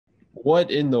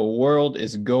What in the world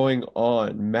is going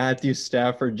on? Matthew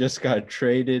Stafford just got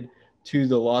traded to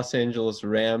the Los Angeles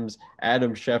Rams.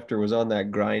 Adam Schefter was on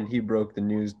that grind. He broke the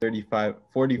news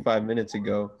 45 minutes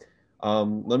ago.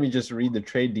 Let me just read the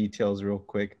trade details real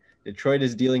quick. Detroit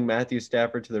is dealing Matthew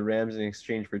Stafford to the Rams in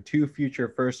exchange for 2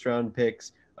 future first-round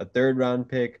picks, a third-round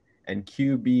pick, and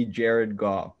QB Jared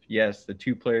Goff. Yes, the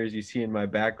 2 players you see in my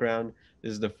background.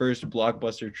 This is the first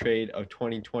blockbuster trade of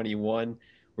 2021.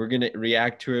 We're going to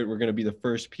react to it. We're going to be the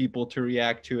first people to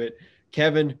react to it.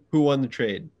 Kevin, who won the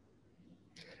trade?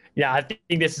 Yeah, I think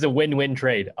this is a win-win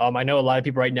trade. I know a lot of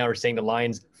people right now are saying the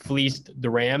Lions fleeced the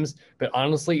Rams, but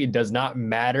honestly, it does not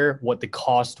matter what the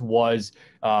cost was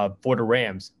for the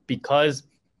Rams because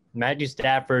Matthew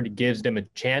Stafford gives them a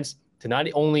chance to not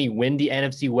only win the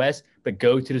NFC West, but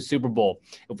go to the Super Bowl.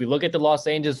 If we look at the Los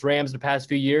Angeles Rams the past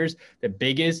few years, the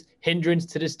biggest hindrance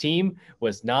to this team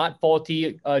was not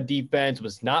faulty defense,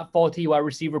 was not faulty wide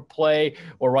receiver play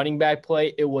or running back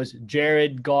play. It was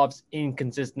Jared Goff's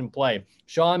inconsistent play.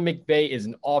 Sean McVay is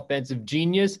an offensive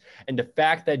genius, and the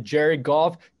fact that Jared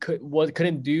Goff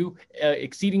couldn't do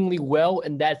exceedingly well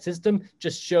in that system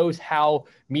just shows how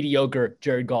mediocre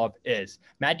Jared Goff is.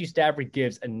 Matthew Stafford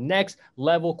gives a next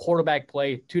level quarterback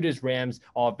play to this Rams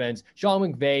offense. Sean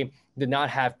McVay did not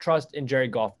have trust in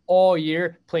Jared Goff all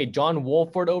year, played John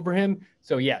Wolford over him.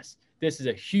 So yes, this is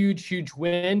a huge, huge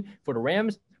win for the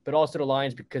Rams, but also the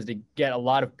Lions because they get a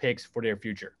lot of picks for their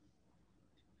future.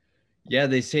 Yeah,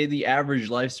 they say the average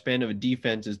lifespan of a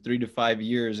defense is 3 to 5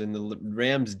 years, and the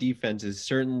Rams defense is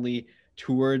certainly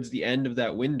towards the end of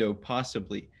that window,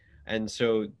 possibly. And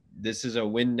so this is a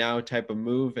win now type of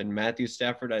move. And Matthew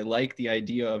Stafford, I like the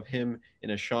idea of him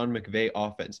in a Sean McVay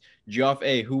offense. Geoff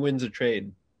A., who wins a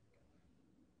trade?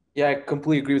 Yeah, I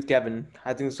completely agree with Kevin.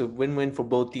 I think it's a win-win for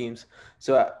both teams.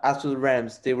 So as for the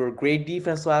Rams, they were great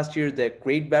defense last year. They had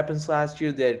great weapons last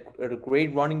year. They had a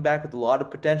great running back with a lot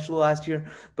of potential last year.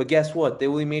 But guess what? They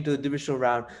only made to the divisional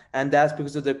round, and that's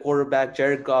because of their quarterback,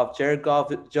 Jared Goff. Jared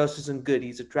Goff just isn't good.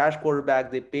 He's a trash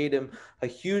quarterback. They paid him a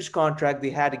huge contract. They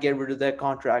had to get rid of that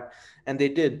contract, and they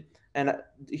did. And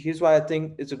here's why I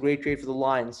think it's a great trade for the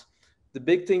Lions. The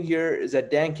big thing here is that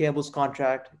Dan Campbell's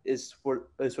contract is for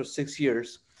 6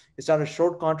 years. It's not a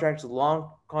short contract, it's a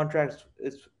long contract.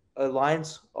 It's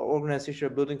Lions organization are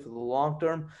building for the long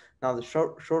term, now the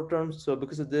short term. So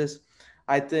because of this,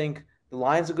 I think the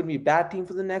Lions are going to be a bad team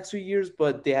for the next few years,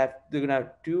 but they're going to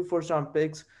have 2 first-round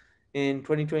picks in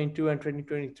 2022 and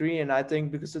 2023. And I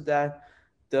think because of that,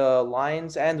 the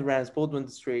Lions and the Rams both win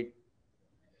this trade.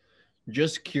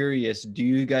 Just curious,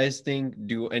 do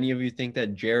any of you think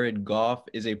that Jared Goff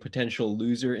is a potential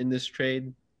loser in this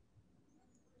trade?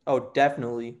 Oh,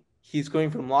 definitely. He's going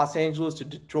from Los Angeles to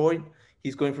Detroit.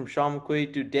 He's going from Sean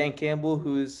McVay to Dan Campbell,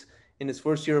 who is in his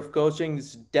first year of coaching.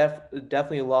 This is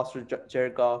definitely a loss for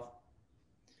Jared Goff.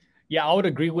 Yeah, I would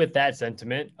agree with that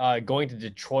sentiment. Going to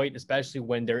Detroit, especially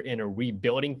when they're in a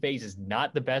rebuilding phase, is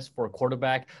not the best for a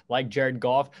quarterback like Jared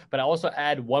Goff. But I also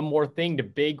add one more thing. The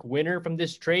big winner from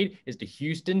this trade is the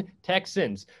Houston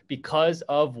Texans because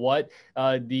of what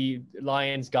the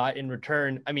Lions got in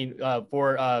return.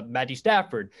 For Matthew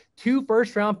Stafford. 2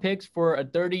 first-round picks for a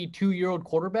 32-year-old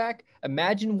quarterback.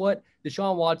 Imagine what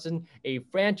Deshaun Watson, a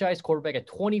franchise quarterback at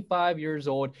 25 years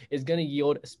old, is going to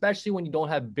yield, especially when you don't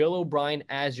have Bill O'Brien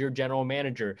as your general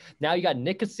manager. Now you got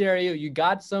Nick Caserio. You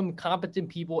got some competent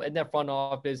people in that front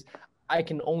office. I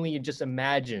can only just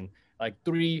imagine like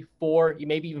 3, 4,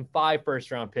 maybe even 5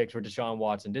 first-round picks for Deshaun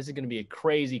Watson. This is going to be a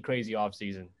crazy, crazy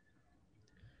offseason.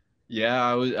 Yeah,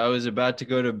 I was about to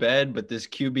go to bed, but this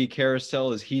QB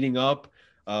carousel is heating up.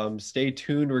 Stay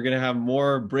tuned. We're going to have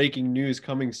more breaking news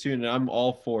coming soon, and I'm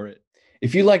all for it.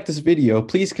 If you like this video,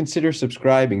 please consider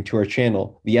subscribing to our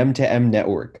channel, the M2M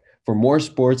Network, for more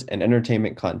sports and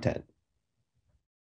entertainment content.